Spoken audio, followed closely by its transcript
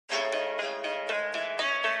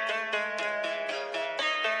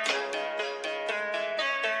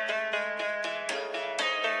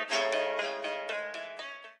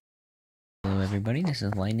everybody, this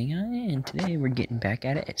is Lightning Eye, and today we're getting back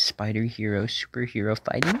at it at Spider Hero Superhero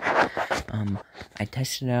Fighting. I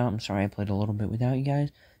tested it out. I'm sorry I played a little bit without you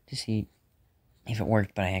guys to see if it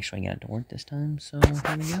worked, but I actually got it to work this time, so here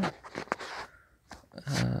we go.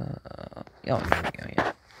 Oh, there we go,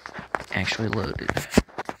 yeah. Actually loaded.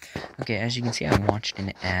 Okay, as you can see, I watched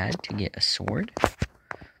an ad to get a sword,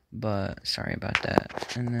 but sorry about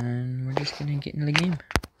that. And then we're just gonna get into the game.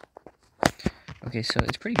 Okay, so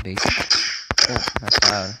it's pretty basic. Oh, that's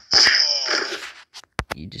loud.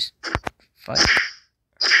 You just fight.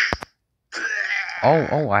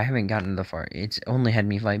 Oh, I haven't gotten the far. It's only had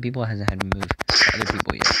me fight people. It hasn't had me move to other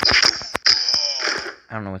people yet.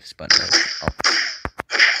 I don't know what this button does. Oh.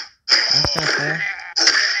 That's kind of cool.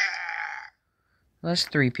 Well, that's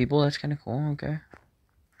 3 people. That's kind of cool. Okay.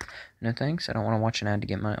 No thanks. I don't want to watch an ad to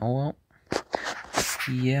get money. Oh, well.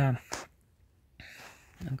 Yeah.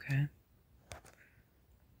 Okay.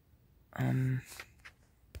 So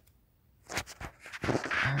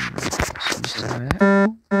just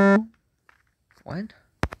that. What?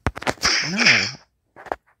 No.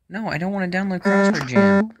 No, I don't want to download Crossword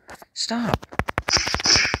Jam. Stop.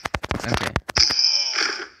 Okay.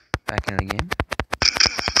 Back into the game.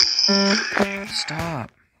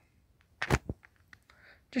 Stop.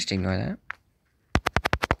 Just ignore that.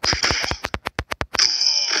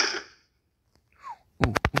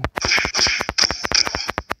 Ooh.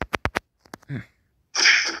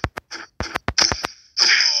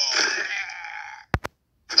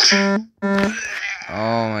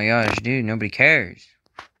 Oh my gosh, dude, nobody cares.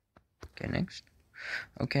 Okay, next.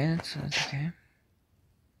 Okay, that's okay.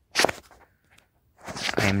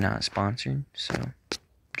 I am not sponsored, so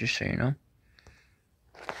just so you know.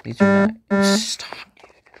 These are not. Stop,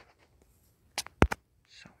 dude.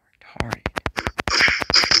 So retarded.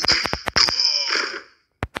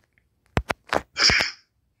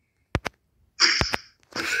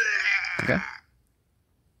 Okay.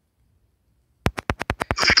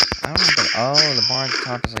 I don't know, but oh, the bar at the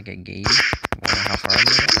top is like a gauge. Wonder how far I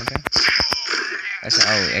made it. Okay.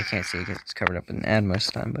 Oh, I can't see it because it's covered up with an ad most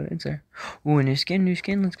of the time, but it's there. Ooh, a new skin.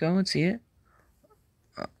 Let's go. Let's see it.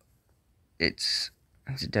 It's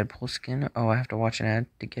a Deadpool skin. Oh, I have to watch an ad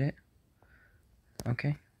to get it.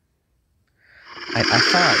 Okay. I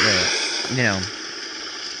thought that,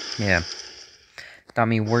 yeah. Thought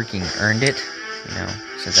me working earned it,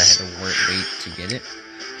 since I had to wait to get it.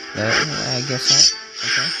 But I guess not.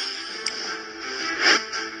 Okay.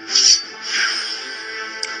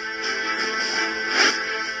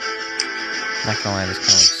 Not gonna lie, this kind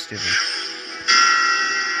of looks stupid.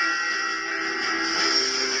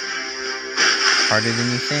 Harder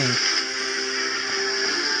than you think.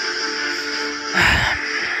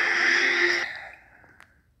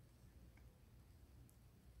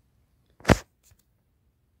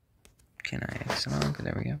 Can I exit on?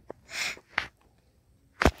 There we go.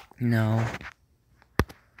 No.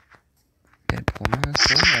 Deadpool, no, that's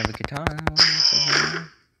cool. I have a katana.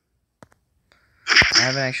 I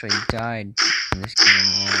haven't actually died in this game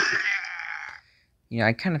yet.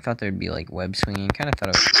 I kind of thought there'd be like web swinging. I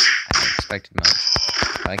hadn't expected much.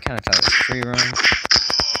 But I kind of thought it was free roam.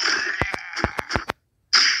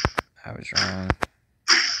 I was wrong.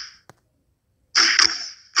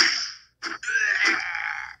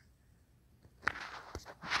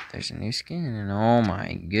 There's a new skin, and oh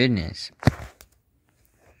my goodness.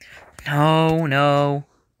 No,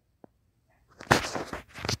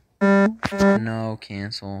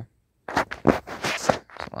 cancel. There's a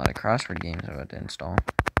lot of crossword games I'm about to install.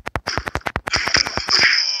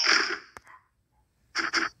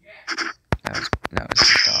 That was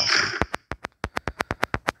just awesome.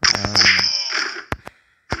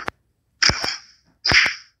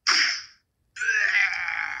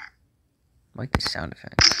 I like the sound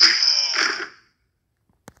effects.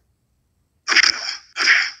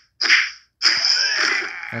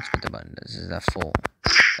 That's what the button does, is that full thing.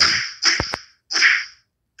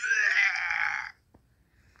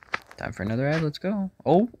 Time for another ad, let's go.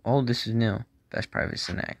 Oh, this is new. Best private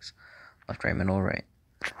snacks. Left, right, middle, right.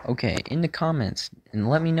 Okay, in the comments, and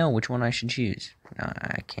let me know which one I should choose. No,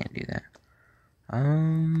 I can't do that.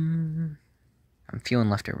 I'm feeling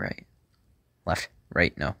left or right. Left,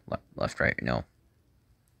 right, no. Left, right, no.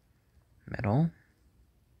 Middle.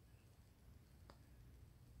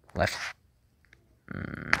 Left.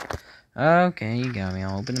 Okay, you got me.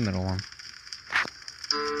 I'll open the middle one.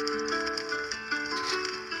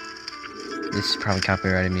 This is probably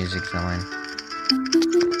copyrighted music, it's not mine.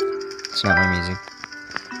 It's not my music.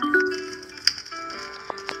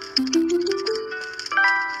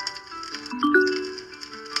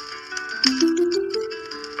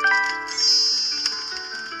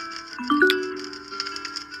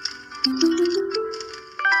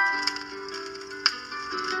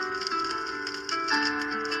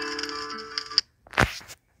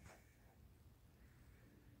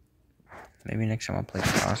 Maybe next time I'll play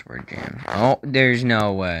Crossword Jam. Oh, there's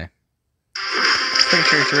no way. Pretty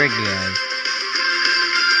sure it's rigged, guys.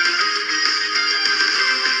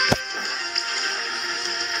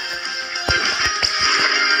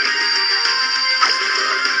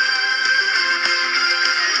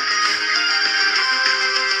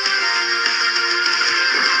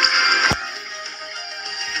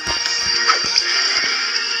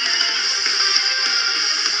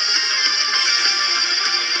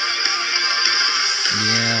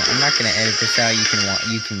 Yeah, I'm not gonna edit this out.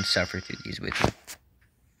 You can suffer through these with me.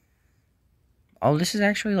 Oh, this is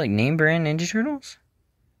actually like name brand Ninja Turtles?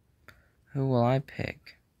 Who will I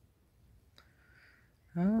pick?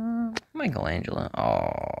 Michelangelo.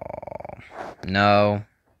 Oh, no.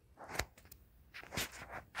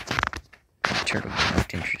 Turtle game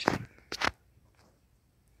looked interesting.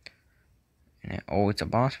 Oh, it's a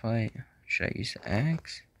boss fight. Should I use the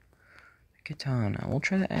axe? The katana. We'll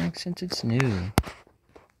try the axe since it's new.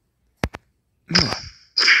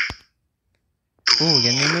 Oh, we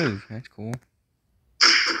got a new move. That's cool.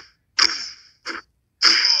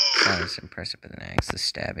 Not as impressive as an axe. The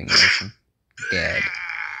stabbing motion. Dead.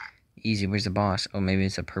 Easy. Where's the boss? Oh, maybe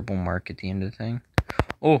it's a purple mark at the end of the thing.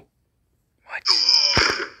 Oh. What?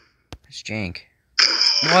 That's jank.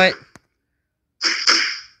 What?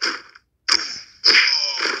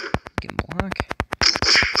 Get him block.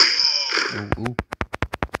 Ooh.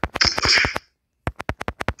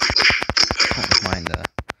 Don't mind the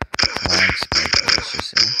lag spike. Let's just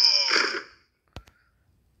say.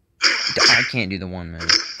 I can't do the 1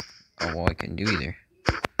 minute. Oh, well, I couldn't do either.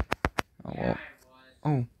 Oh, well.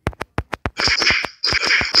 Oh.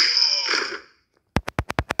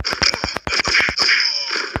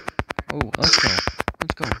 Oh, let's go.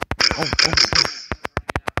 Let's go. Oh.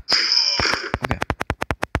 Okay.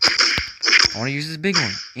 I want to use this big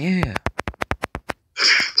one. Yeah.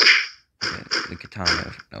 Okay, the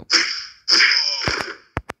katana. Nope.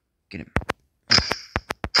 Get him.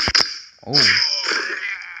 Oh.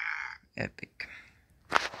 Epic.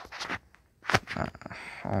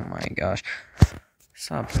 Oh my gosh.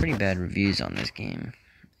 Saw pretty bad reviews on this game,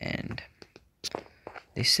 and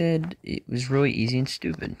they said it was really easy and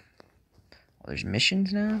stupid. Well, there's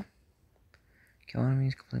missions now. Kill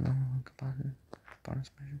enemies, complete level, composite,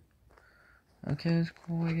 bonus mission. Okay, that's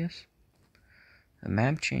cool, I guess. The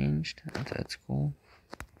map changed. That's cool.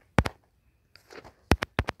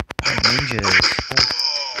 Ninjas.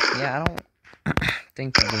 Cool. Yeah, I don't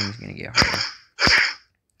think the game's gonna get harder.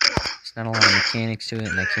 There's not a lot of mechanics to it,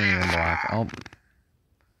 and I can't even block. Oh.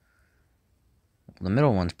 The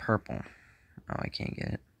middle one's purple. Oh, I can't get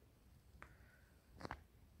it.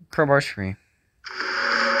 Crowbar's free. Oh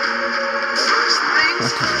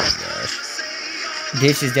my gosh.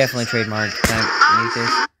 This is definitely trademarked. Can I make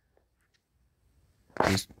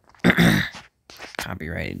this?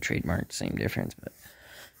 Copyrighted, trademarked, same difference, but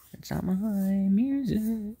it's not my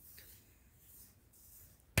music.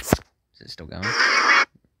 Is it still going?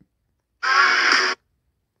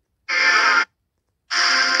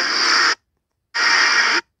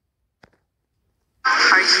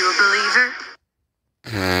 Are you a believer?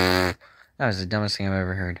 That was the dumbest thing I've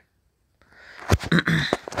ever heard.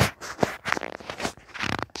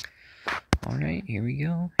 Alright, here we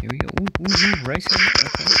go. Ooh, right side.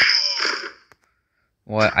 Okay.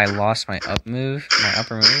 What? I lost my upper move?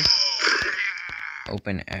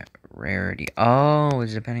 Open at rarity. Oh,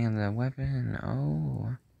 it's depending on the weapon.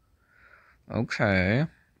 Oh. Okay.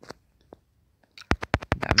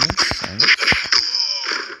 That makes sense.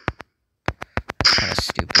 That's kind of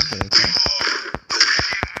stupid, but okay.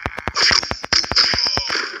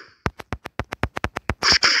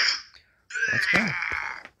 Let's go.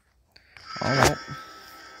 Oh, well.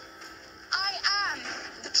 I am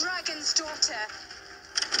the dragon's daughter.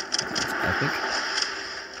 Epic.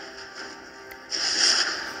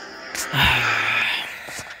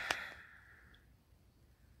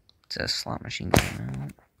 It's a slot machine going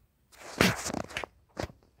out.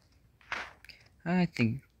 I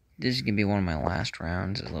think this is gonna be one of my last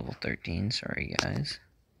rounds at level 13. Sorry, guys.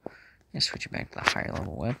 I'm gonna switch it back to the higher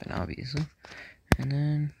level weapon, obviously. And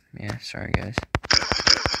then, yeah, sorry, guys.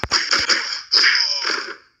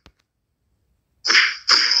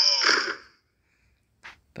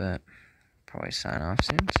 But probably sign off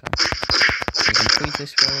soon, so we'll complete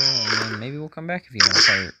this photo, and then maybe we'll come back if you want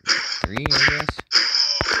part 3, I guess.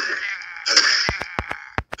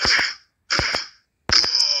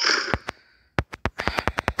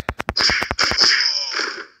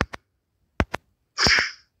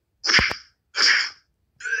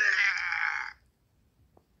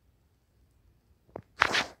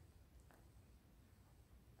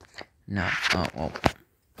 No, oh, well.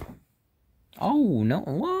 Oh, no.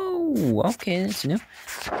 Whoa. Okay, that's new.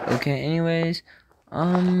 Okay, anyways.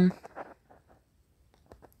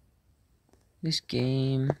 This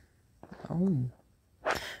game. Oh.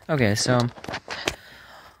 Okay, so.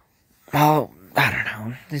 Oh, I don't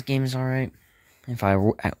know. This game is alright. If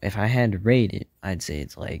I had to rate it, I'd say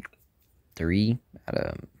it's like 3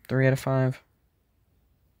 out of 5.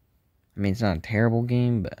 I mean, it's not a terrible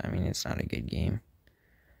game, but I mean, it's not a good game.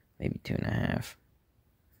 Maybe 2.5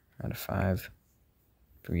 out of 5.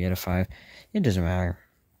 3 out of 5. It doesn't matter.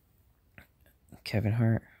 Kevin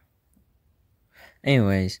Hart.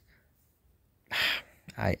 Anyways,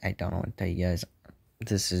 I don't know what to tell you guys.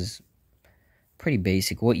 This is pretty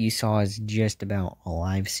basic. What you saw is just about all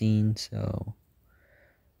I've seen, so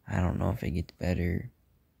I don't know if it gets better.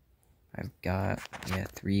 I've got, yeah,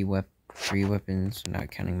 3 weapons,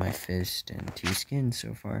 not counting my fist, and 2 skins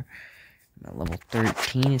so far. I'm at level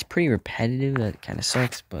 13. It's pretty repetitive. That kind of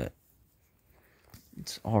sucks, but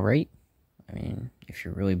it's alright. I mean, if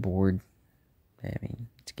you're really bored, I mean,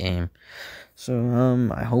 it's a game.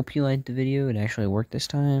 So, I hope you liked the video. It actually worked this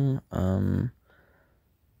time.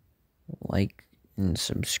 Like and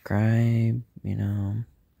subscribe, you know.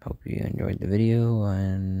 Hope you enjoyed the video,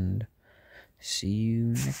 and see you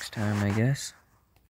next time, I guess.